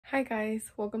Hi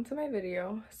guys, welcome to my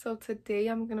video. So today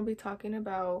I'm going to be talking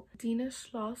about Dena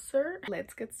Schlosser.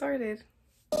 Let's get started.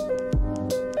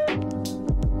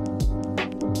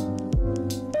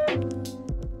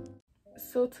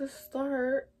 So to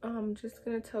start, I'm just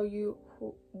going to tell you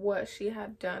what she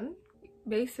had done.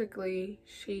 Basically,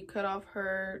 she cut off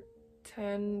her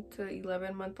 10 to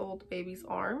 11-month-old baby's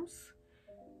arms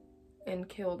and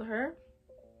killed her.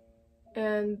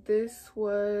 And this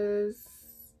was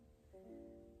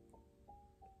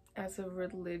as a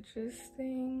religious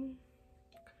thing,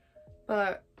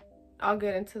 but I'll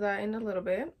get into that in a little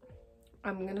bit.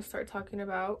 I'm gonna start talking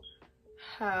about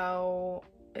how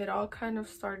it all kind of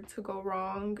started to go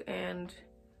wrong and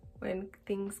when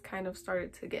things kind of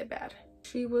started to get bad.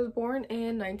 She was born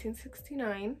in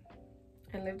 1969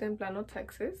 and lived in Plano,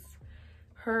 Texas.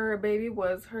 Her baby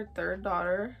was her third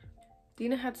daughter.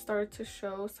 Dena had started to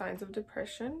show signs of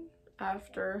depression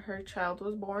after her child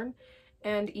was born,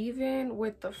 and even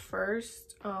with the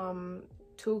first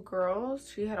two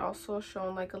girls, she had also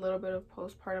shown like a little bit of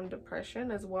postpartum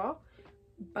depression as well,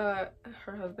 but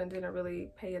her husband didn't really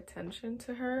pay attention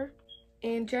to her.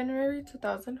 In January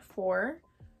 2004,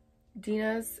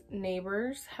 Dena's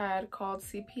neighbors had called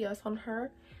CPS on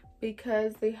her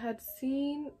because they had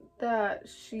seen that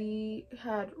she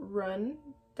had run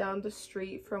down the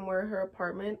street from where her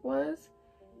apartment was,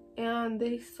 and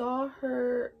they saw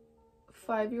her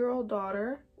 5-year-old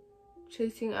daughter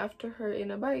chasing after her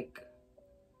in a bike.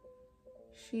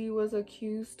 She was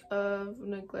accused of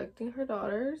neglecting her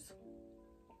daughters,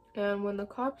 and when the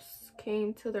cops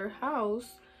came to their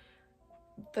house,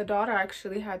 the daughter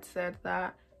actually had said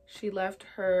that she left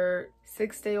her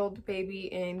 6-day-old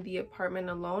baby in the apartment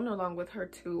alone along with her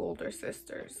 2 older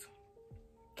sisters.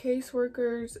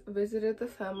 Caseworkers visited the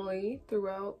family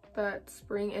throughout that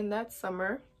spring and that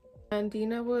summer, and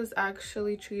Dena was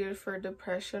actually treated for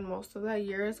depression most of that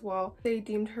year as well. They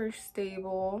deemed her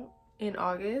stable in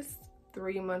August,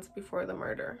 3 months before the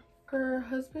murder. Her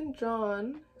husband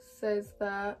John says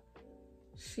that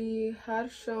she had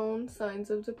shown signs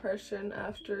of depression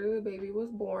after the baby was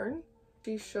born.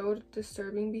 She showed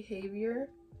disturbing behavior,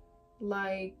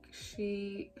 like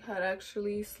she had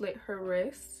actually slit her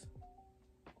wrists,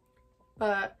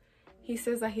 but he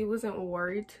says that he wasn't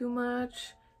worried too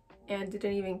much and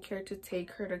didn't even care to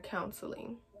take her to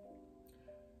counseling.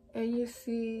 And you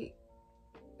see,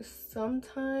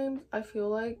 sometimes I feel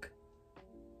like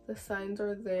the signs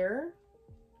are there.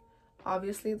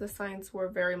 Obviously the signs were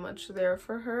very much there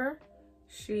for her.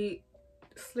 She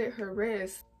slit her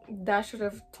wrist. That should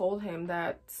have told him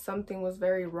that something was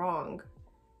very wrong,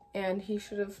 and he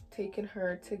should have taken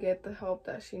her to get the help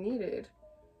that she needed.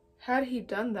 Had he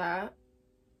done that,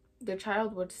 the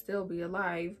child would still be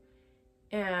alive,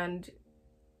 and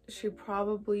she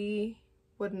probably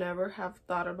would never have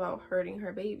thought about hurting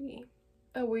her baby.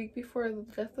 A week before the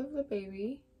death of the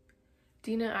baby,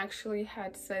 Dena actually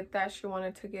had said that she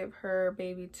wanted to give her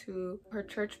baby to her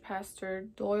church pastor,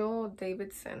 Doyle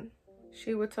Davidson.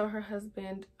 She would tell her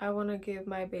husband, "I want to give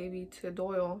my baby to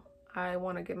Doyle. I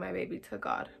want to give my baby to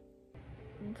God."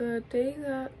 The day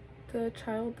that the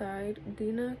child died,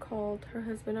 Dena called her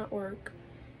husband at work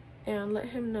and let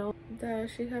him know that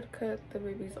she had cut the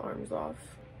baby's arms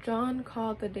off. John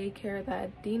called the daycare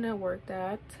that Dena worked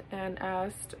at and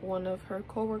asked one of her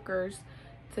co-workers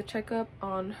to check up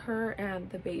on her and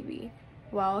the baby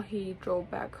while he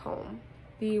drove back home.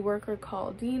 The worker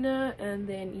called Dena and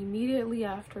then immediately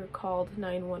after called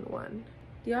 911.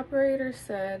 The operator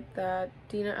said that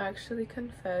Dena actually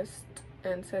confessed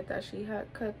and said that she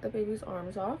had cut the baby's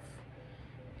arms off,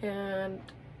 and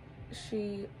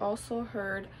she also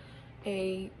heard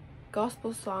a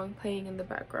gospel song playing in the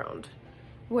background.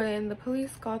 When the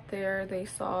police got there, they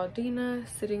saw Dena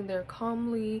sitting there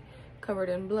calmly, covered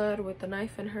in blood with a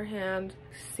knife in her hand,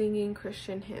 singing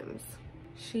Christian hymns.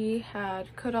 She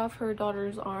had cut off her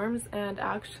daughter's arms and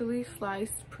actually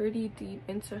sliced pretty deep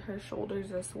into her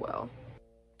shoulders as well.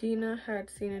 Dena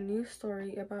had seen a news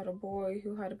story about a boy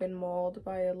who had been mauled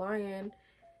by a lion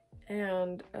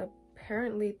and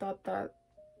apparently thought that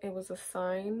it was a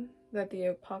sign that the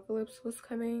apocalypse was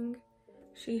coming.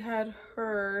 She had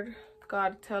heard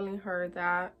God telling her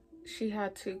that she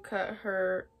had to cut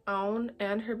her own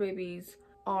and her baby's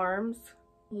arms,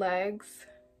 legs,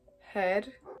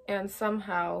 head, and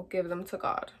somehow give them to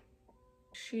God.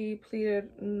 She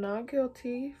pleaded not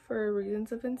guilty for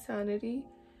reasons of insanity,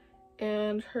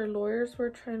 and her lawyers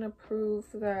were trying to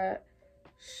prove that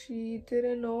she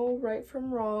didn't know right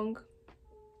from wrong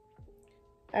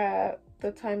at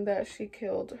the time that she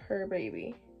killed her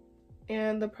baby.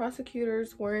 And the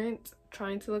prosecutors weren't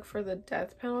trying to look for the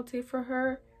death penalty for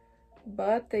her,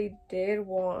 but they did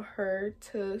want her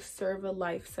to serve a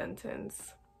life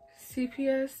sentence.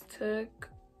 CPS took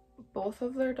both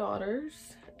of their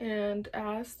daughters and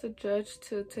asked the judge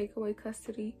to take away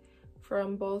custody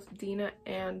from both Dena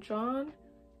and John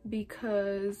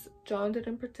because John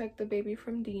didn't protect the baby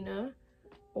from Dena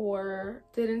or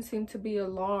didn't seem to be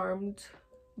alarmed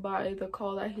by the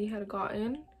call that he had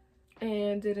gotten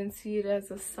and didn't see it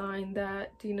as a sign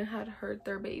that Dena had hurt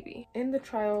their baby. In the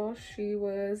trial, she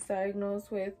was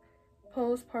diagnosed with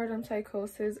postpartum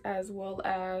psychosis as well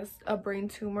as a brain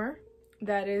tumor.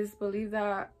 That is believed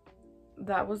that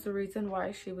was the reason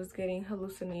why she was getting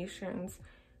hallucinations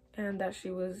and that she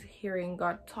was hearing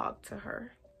God talk to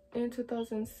her. In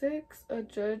 2006, a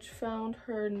judge found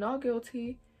her not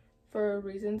guilty for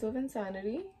reasons of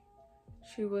insanity.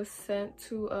 She was sent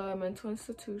to a mental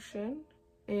institution.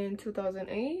 In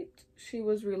 2008, she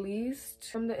was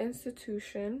released from the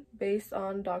institution based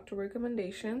on doctor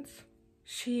recommendations.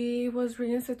 She was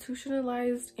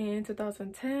reinstitutionalized in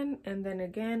 2010 and then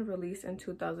again released in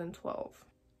 2012.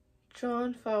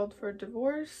 John filed for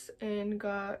divorce and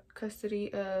got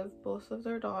custody of both of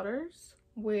their daughters,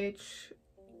 which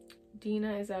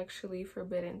Dena is actually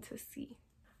forbidden to see.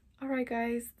 Alright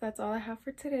guys, that's all I have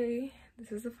for today.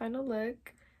 This is the final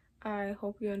look. I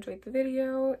hope you enjoyed the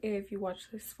video. If you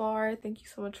watched this far, thank you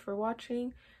so much for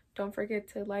watching. Don't forget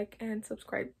to like and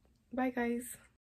subscribe. Bye guys.